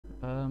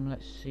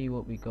Let's see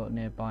what we got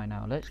nearby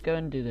now. Let's go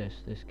and do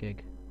this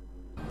gig.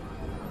 We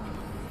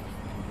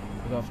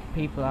got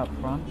people out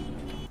front.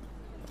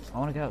 I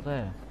want to go out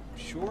there.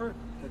 Sure,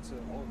 that's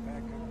all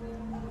back.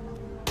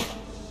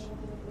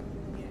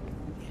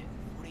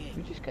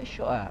 We just get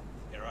shot at.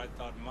 Here I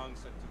thought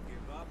monks had to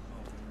give up.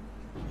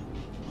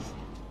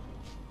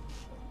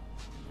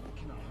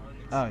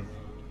 Oh.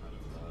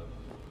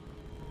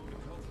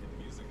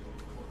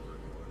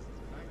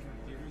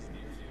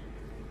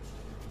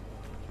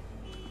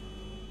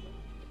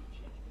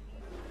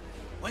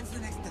 When's the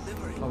next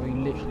delivery? Oh, we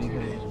literally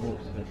could have just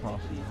walked to the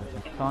parcel.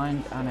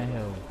 Find Anna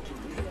Hill.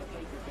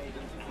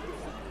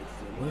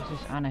 What does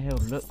this Anna Hill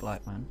look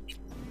like, man?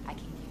 I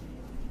can give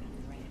you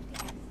the rate of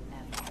death now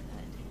you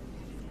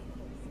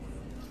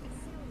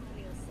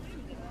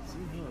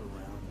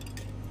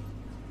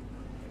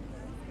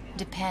could.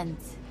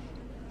 Depends.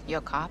 You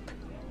a cop?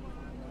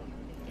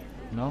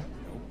 No?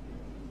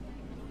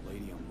 The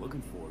lady I'm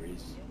looking for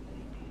is...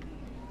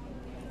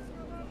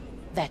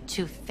 That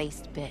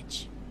two-faced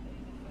bitch.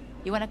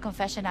 You want a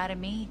confession out of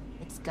me?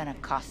 It's gonna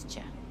cost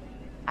you.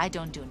 I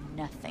don't do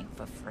nothing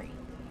for free.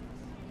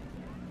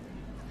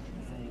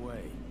 No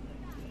way.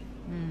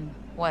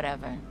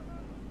 Whatever.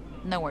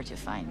 Know where to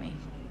find me.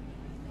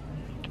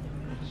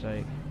 God's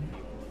sake.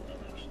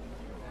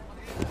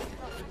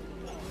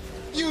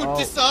 You Oh,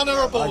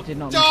 dishonorable I did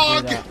not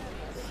dog! mean to do that.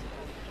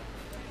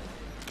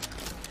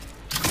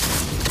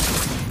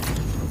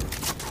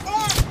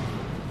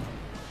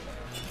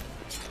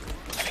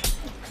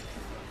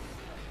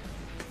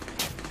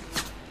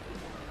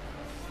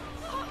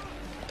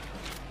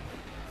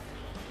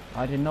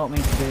 I did not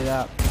mean to do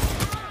that.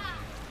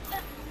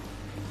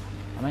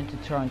 I meant to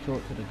try and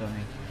talk to the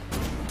dummy.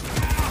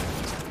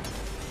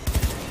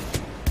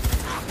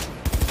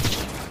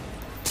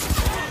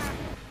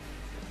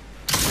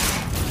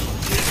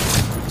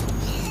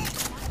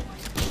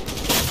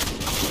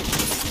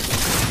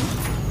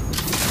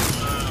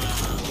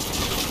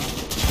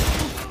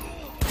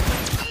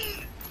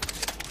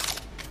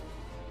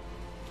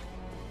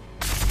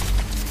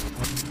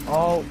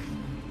 Oh.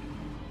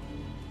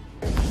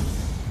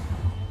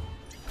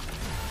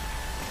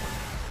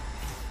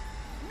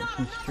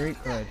 Some street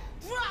cred.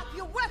 Drop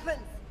your weapons!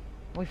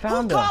 We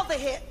found Who her. called the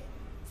hit?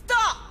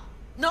 Stop!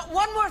 Not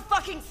one more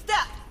fucking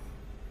step!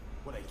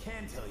 What I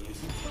can tell you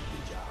is you took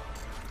the job.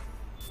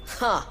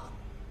 Huh.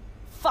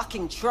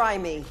 Fucking try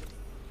me.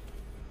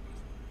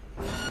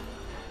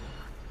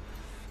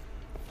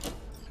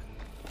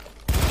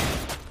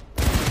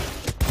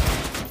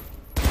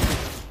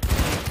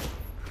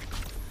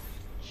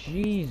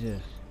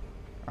 Jesus.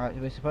 Alright,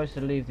 we're supposed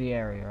to leave the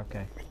area,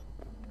 okay.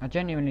 I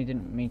genuinely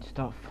didn't mean to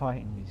start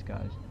fighting these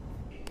guys.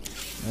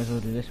 May as well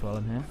do this while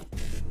I'm here.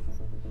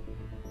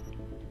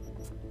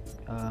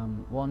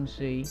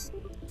 1C.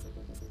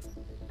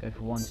 Go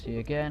for 1C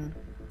again.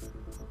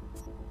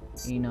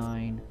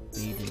 E9,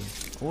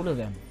 BD. All of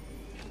them.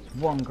 It's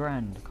 $1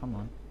 grand, come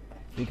on.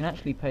 We can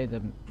actually pay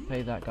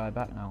that guy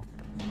back now.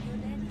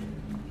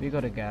 We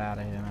gotta get out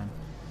of here, man.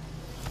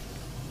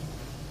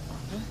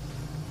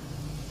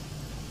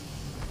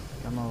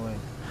 Come on, way.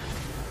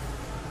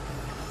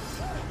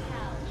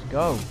 Let's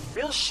go.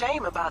 Real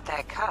shame about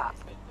that cop.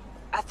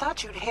 I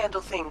thought you'd handle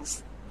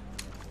things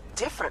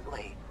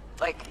differently.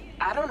 Like,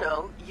 I don't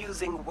know,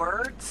 using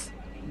words?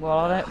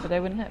 Well, they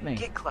wouldn't let me.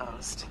 Get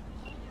closed.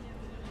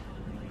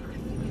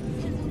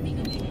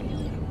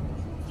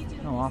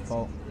 No, our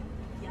fault.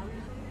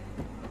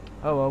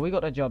 Oh well, we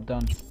got the job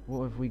done.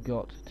 What have we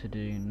got to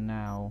do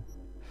now?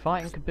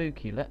 Fighting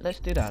Kabuki. Let's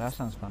do that. That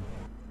sounds fun.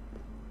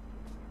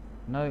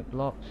 No,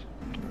 locked.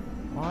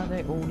 Why are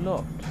they all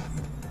locked?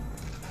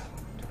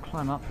 To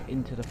climb up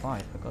into the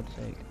fight, for God's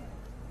sake.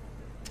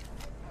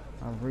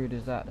 How rude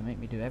is that? They make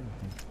me do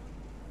everything.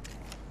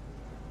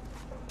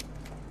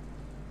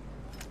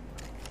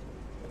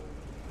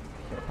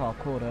 Bit of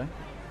parkour though.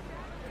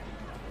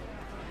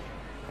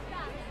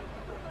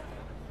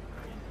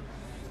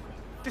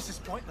 This is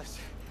pointless.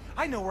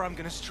 I know where I'm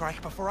gonna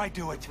strike before I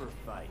do it. For a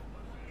fight.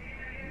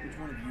 Which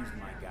one of you's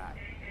my guy?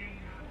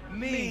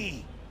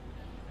 Me!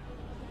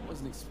 I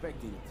wasn't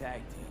expecting a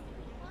tag team.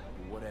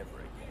 But whatever,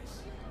 I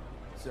guess.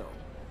 So,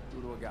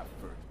 who do I got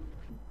first?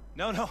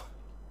 No.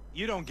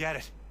 You don't get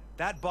it.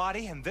 That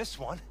body and this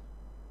one,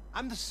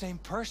 I'm the same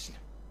person.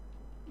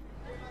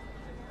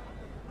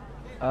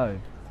 Oh.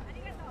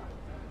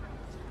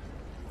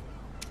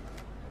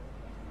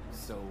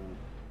 So...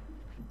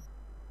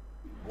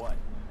 what?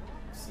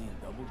 Seeing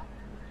double?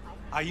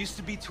 I used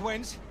to be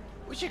twins,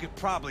 which you could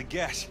probably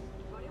guess.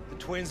 The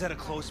twins had a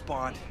close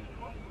bond.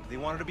 They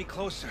wanted to be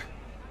closer,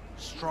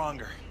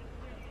 stronger.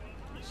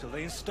 So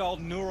they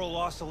installed neural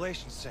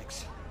oscillation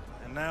sinks.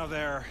 And now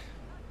they're,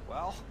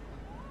 well,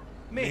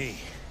 me.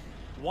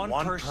 One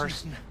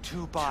person,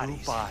 two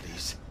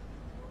bodies.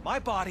 My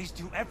bodies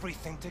do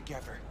everything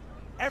together.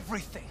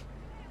 Everything.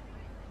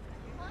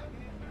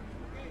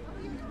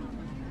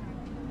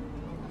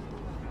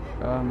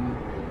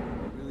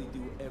 Really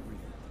do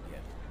everything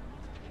together.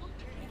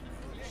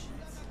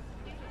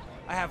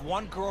 I have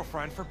one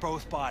girlfriend for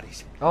both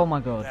bodies. Oh my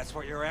god. That's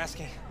what you're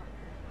asking?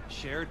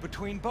 Shared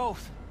between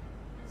both.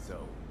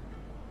 So,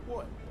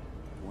 what?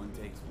 One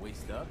takes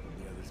waist up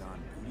and the other's on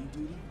booty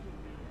duty?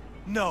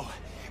 No,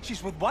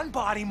 she's with one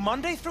body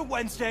Monday through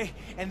Wednesday,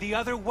 and the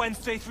other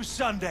Wednesday through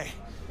Sunday.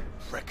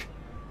 Frick.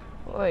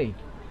 Oi.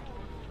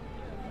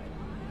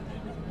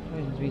 No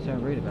reason to be so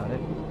rude about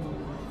it.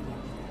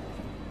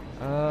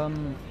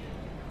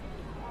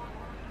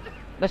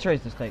 Let's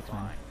raise the stakes,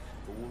 man.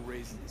 But we're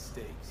raising the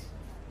stakes.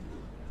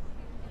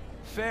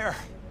 Fair.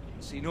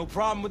 See no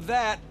problem with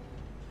that.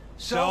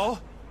 So,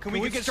 can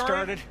we get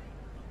started?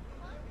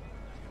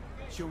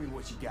 Show me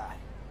what you got.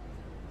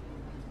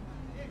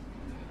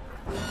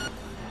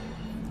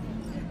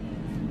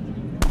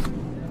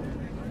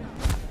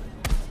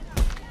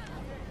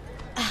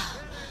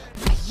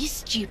 Are you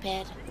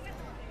stupid?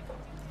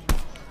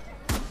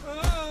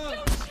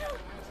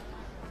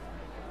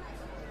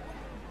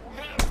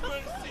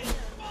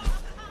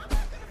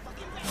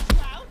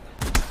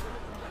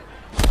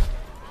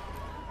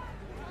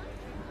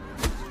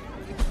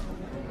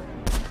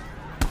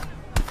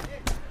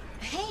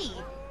 Hey!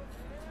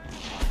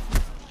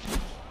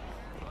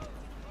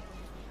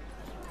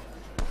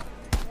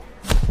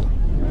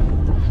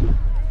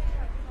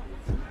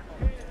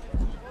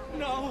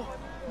 No,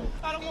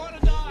 I don't want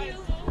to die.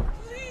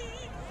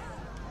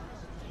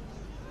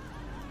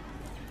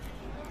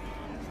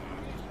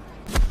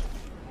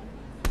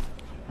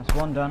 That's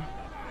one done.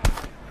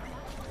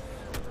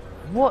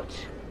 What?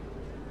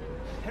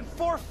 And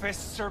 4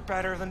 fists are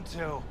better than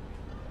 2.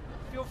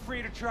 Feel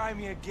free to try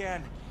me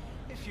again,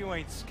 if you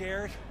ain't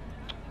scared.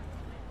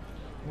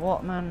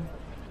 What, man?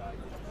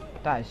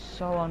 That is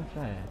so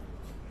unfair.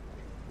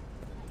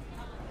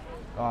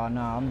 Oh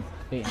no, I'm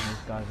beating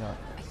these guys up.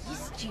 Are you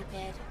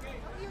stupid?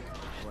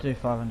 Just do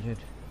 500.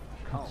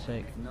 God's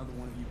sake. If another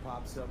one of you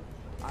pops up,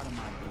 I don't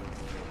mind doing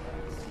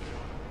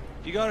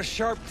it. You got a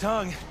sharp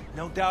tongue,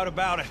 no doubt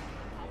about it.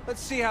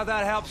 Let's see how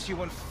that helps you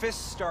when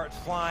fists start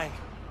flying.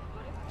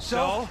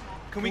 So,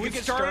 can we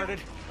get started?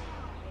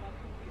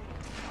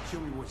 Show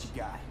me what you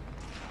got.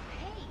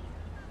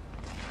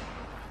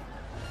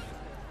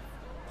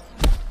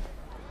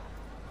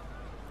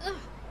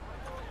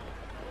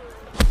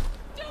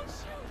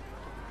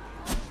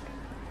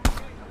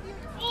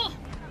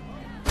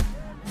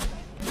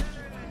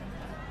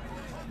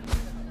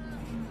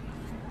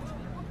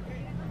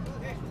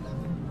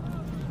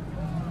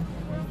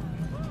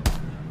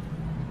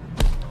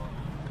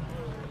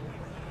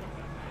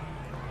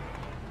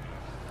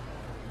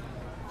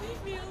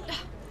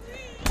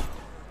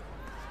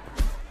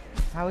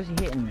 How is he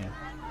hitting me?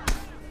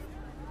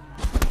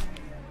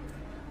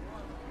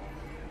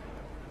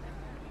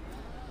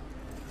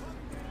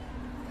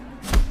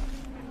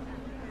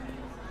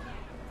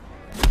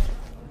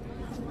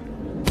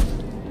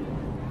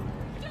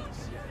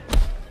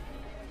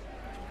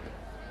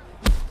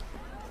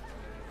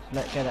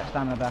 Let's get that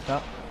stamina back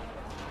up.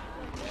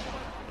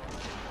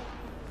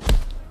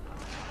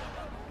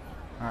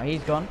 Alright,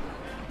 he's gone.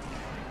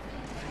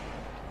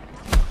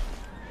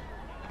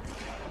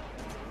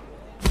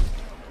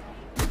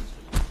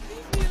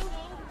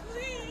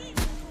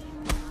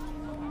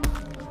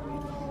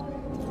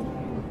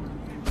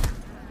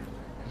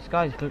 This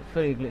guy's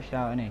fully glitched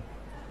out, isn't he?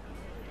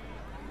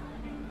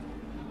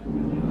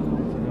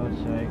 For God's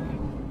sake.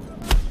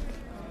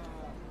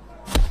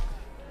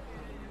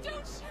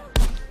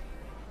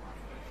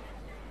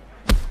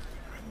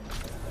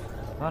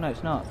 Oh no,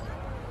 it's not.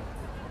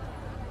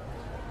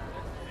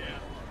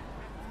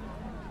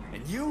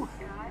 And you?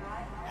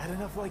 Had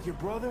enough like your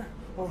brother,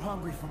 or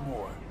hungry for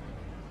more?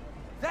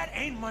 That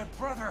ain't my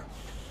brother.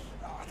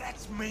 Oh,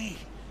 that's me.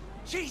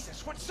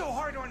 Jesus, what's so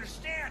hard to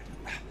understand?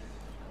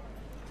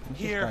 What's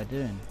Here. this guy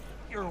doing?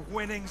 Your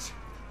winnings.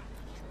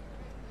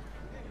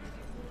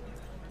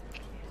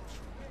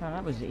 Man,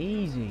 that was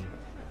easy.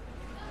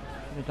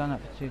 Could have done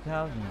that for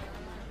 2,000.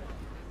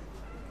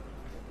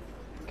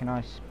 Can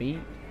I speak?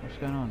 What's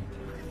going on?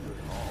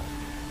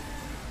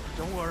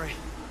 Don't worry.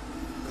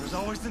 There's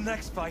always the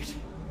next fight.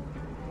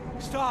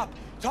 Stop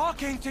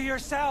talking to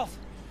yourself.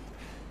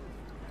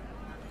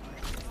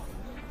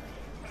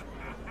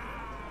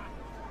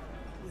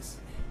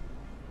 Listen,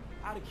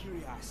 out of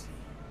curiosity,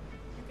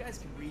 you guys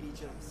can read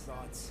each other's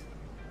thoughts.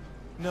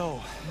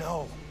 No.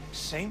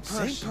 Same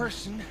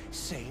person,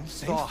 same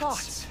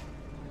thoughts.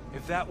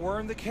 If that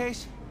weren't the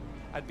case,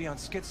 I'd be on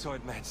schizoid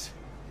meds.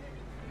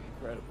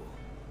 Incredible.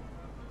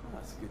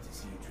 Well, it's good to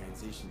see you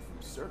transition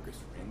from circus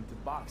ring to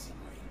boxing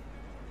ring.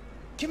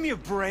 Give me a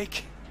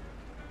break.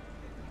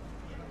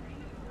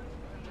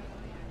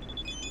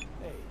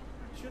 Hey,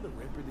 sure the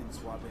Ripper didn't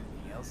swap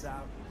anything else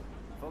out?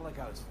 Felt like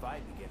I was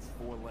fighting against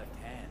 4 left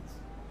hands.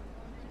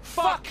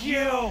 Fuck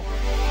you!